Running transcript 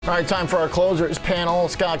All right, time for our closers panel.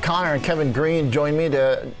 Scott Connor and Kevin Green join me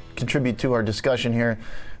to contribute to our discussion here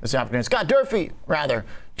this afternoon. Scott Durfee,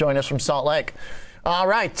 join us from Salt Lake. All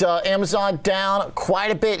right, Amazon down quite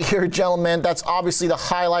a bit here, gentlemen. That's obviously the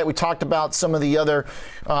highlight. We talked about some of the other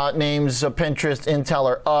names. Pinterest, Intel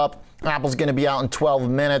are up. Apple's going to be out in 12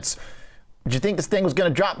 minutes. Did you think this thing was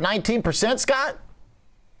going to drop 19%, Scott?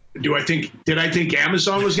 Did I think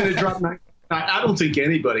Amazon was going to drop 19%? I don't think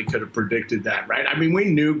anybody could have predicted that, right? I mean, we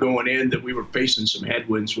knew going in that we were facing some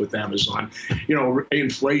headwinds with Amazon. You know,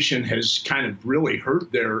 inflation has kind of really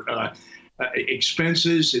hurt their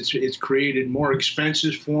expenses. It's created more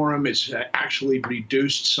expenses for them. It's actually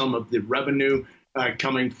reduced some of the revenue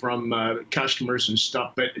coming from customers and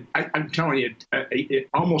stuff. But I'm telling you,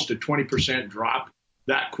 almost a 20% drop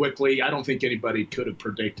that quickly. I don't think anybody could have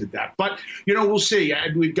predicted that. But, you know, we'll see.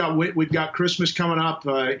 We've got Christmas coming up.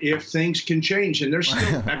 If things can change, and there's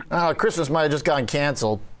still Christmas might have just gotten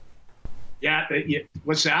canceled. Yeah,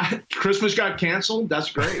 what's that? Christmas got canceled? That's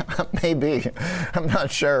great. Maybe. I'm not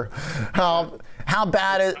sure. How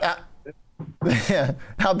bad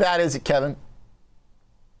is it, Kevin?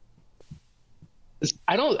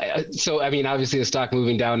 Obviously the stock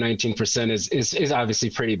moving down 19% is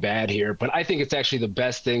obviously pretty bad here, but I think it's actually the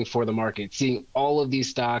best thing for the market. Seeing all of these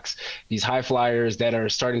stocks, these high flyers that are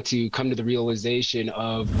starting to come to the realization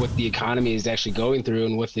of what the economy is actually going through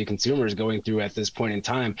and what the consumer is going through at this point in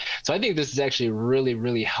time. So I think this is actually really,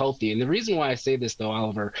 really healthy. And the reason why I say this though,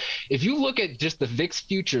 Oliver, if you look at just the VIX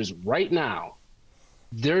futures right now,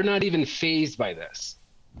 they're not even fazed by this.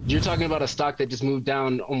 You're talking about a stock that just moved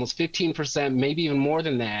down almost 15%, maybe even more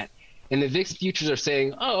than that. And the VIX futures are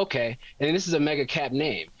saying, oh, okay. And this is a mega cap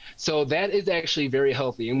name. So that is actually very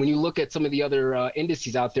healthy. And when you look at some of the other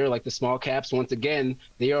indices out there, like the small caps, once again,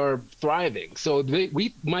 they are thriving. So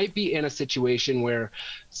we might be in a situation where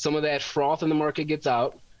some of that froth in the market gets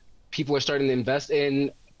out. People are starting to invest in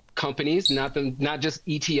companies, not just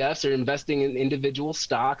ETFs. They're investing in individual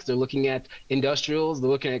stocks. They're looking at industrials. They're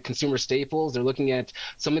looking at consumer staples. They're looking at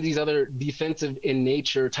some of these other defensive in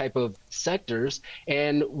nature type of sectors.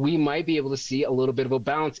 And we might be able to see a little bit of a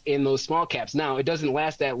bounce in those small caps. Now, it doesn't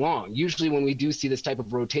last that long. Usually when we do see this type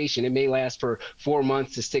of rotation, it may last for 4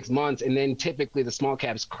 months to 6 months. And then typically the small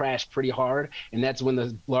caps crash pretty hard. And that's when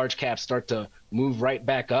the large caps start to move right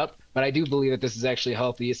back up. But I do believe that this is actually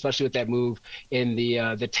healthy, especially with that move in the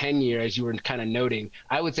 10-year, as you were kind of noting.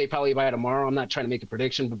 I would say probably by tomorrow, I'm not trying to make a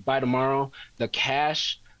prediction, but by tomorrow, the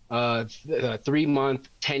cash 3-month,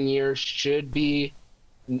 10-year should be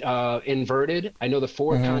inverted. I know the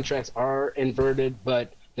forward contracts are inverted,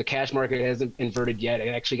 but the cash market hasn't inverted yet. It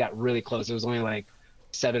actually got really close. It was only like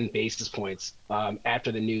 7 basis points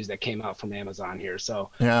after the news that came out from Amazon here.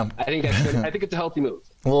 So yeah, I think that's good. I think it's a healthy move.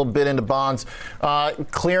 A little bit into bonds.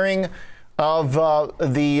 Clearing of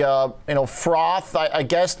the froth, I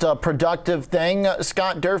guess, a productive thing,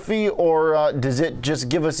 Scott Durfee, or does it just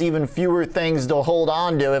give us even fewer things to hold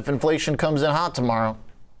on to if inflation comes in hot tomorrow?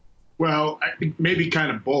 Well, maybe kind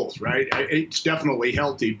of both, right? It's definitely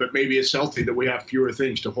healthy, but maybe it's healthy that we have fewer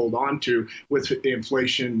things to hold on to with the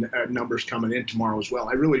inflation numbers coming in tomorrow as well.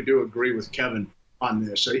 I really do agree with Kevin on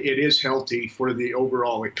this. It is healthy for the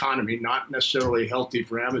overall economy, not necessarily healthy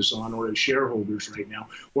for Amazon or its shareholders right now,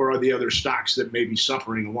 or the other stocks that may be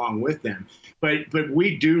suffering along with them. But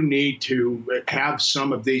we do need to have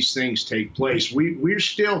some of these things take place. We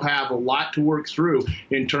still have a lot to work through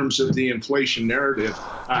in terms of the inflation narrative.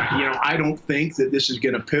 I don't think that this is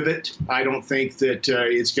going to pivot. I don't think that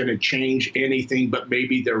it's going to change anything but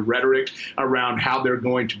maybe their rhetoric around how they're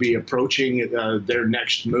going to be approaching their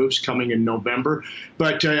next moves coming in November.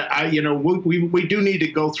 But we do need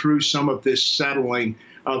to go through some of this settling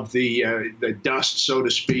of the dust, so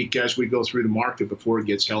to speak, as we go through the market before it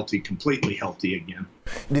gets completely healthy again.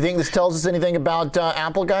 Do you think this tells us anything about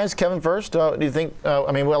Apple, guys? Kevin first. Do you think? We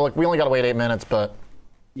only got to wait 8 minutes, but.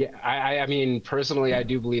 Yeah, I mean, personally, I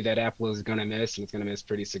do believe that Apple is going to miss, and it's going to miss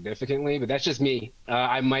pretty significantly. But that's just me.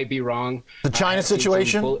 I might be wrong. The China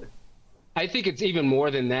situation. I think it's even more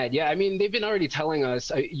than that. Yeah, I mean, they've been already telling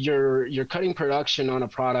us you're cutting production on a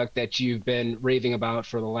product that you've been raving about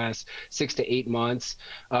for the last 6 to 8 months,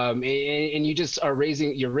 and you just are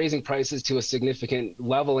raising prices to a significant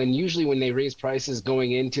level. And usually, when they raise prices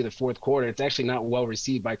going into the fourth quarter, it's actually not well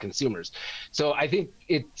received by consumers. So I think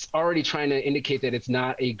it's already trying to indicate that it's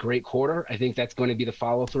not a great quarter. I think that's going to be the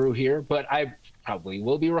follow through here, but I probably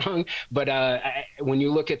will be wrong. But when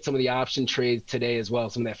you look at some of the option trades today as well,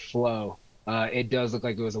 some of that flow. It does look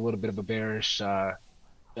like it was a little bit of a bearish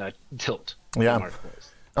tilt. Yeah.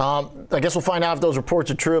 I guess we'll find out if those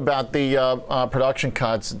reports are true about the production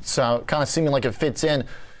cuts. It's kind of seeming like it fits in.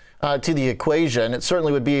 to the equation. It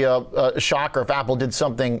certainly would be a shocker if Apple did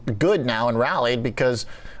something good now and rallied, because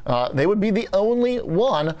they would be the only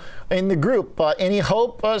one in the group. Any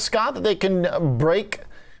hope, Scott, that they can break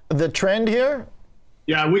the trend here?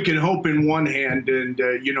 Yeah, we can hope in one hand, and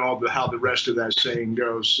you know how the rest of that saying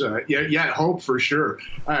goes. Yeah, hope for sure,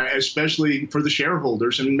 especially for the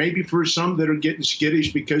shareholders, and maybe for some that are getting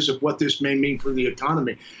skittish because of what this may mean for the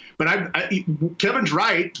economy. But Kevin's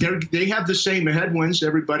right. They have the same headwinds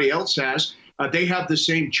everybody else has. They have the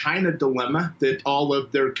same China dilemma that all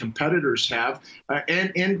of their competitors have,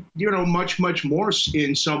 and you know, much more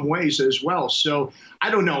in some ways as well. So I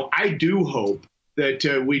don't know. I do hope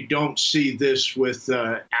that we don't see this with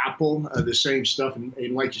Apple, the same stuff.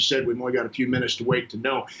 And like you said, we've only got a few minutes to wait to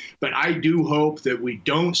know. But I do hope that we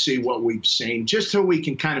don't see what we've seen, just so we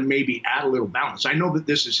can kind of maybe add a little balance. I know that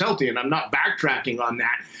this is healthy, and I'm not backtracking on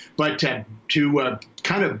that. But to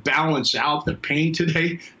kind of balance out the pain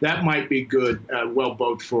today, that might be good, well,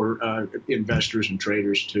 both for investors and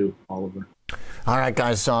traders too, Oliver. All right,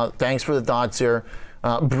 guys, thanks for the thoughts here.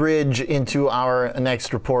 Bridge into our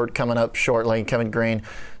next report coming up shortly. Kevin Green,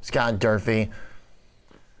 Scott Durfee.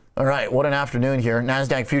 All right, what an afternoon here.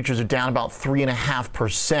 NASDAQ futures are down about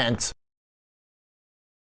 3.5%.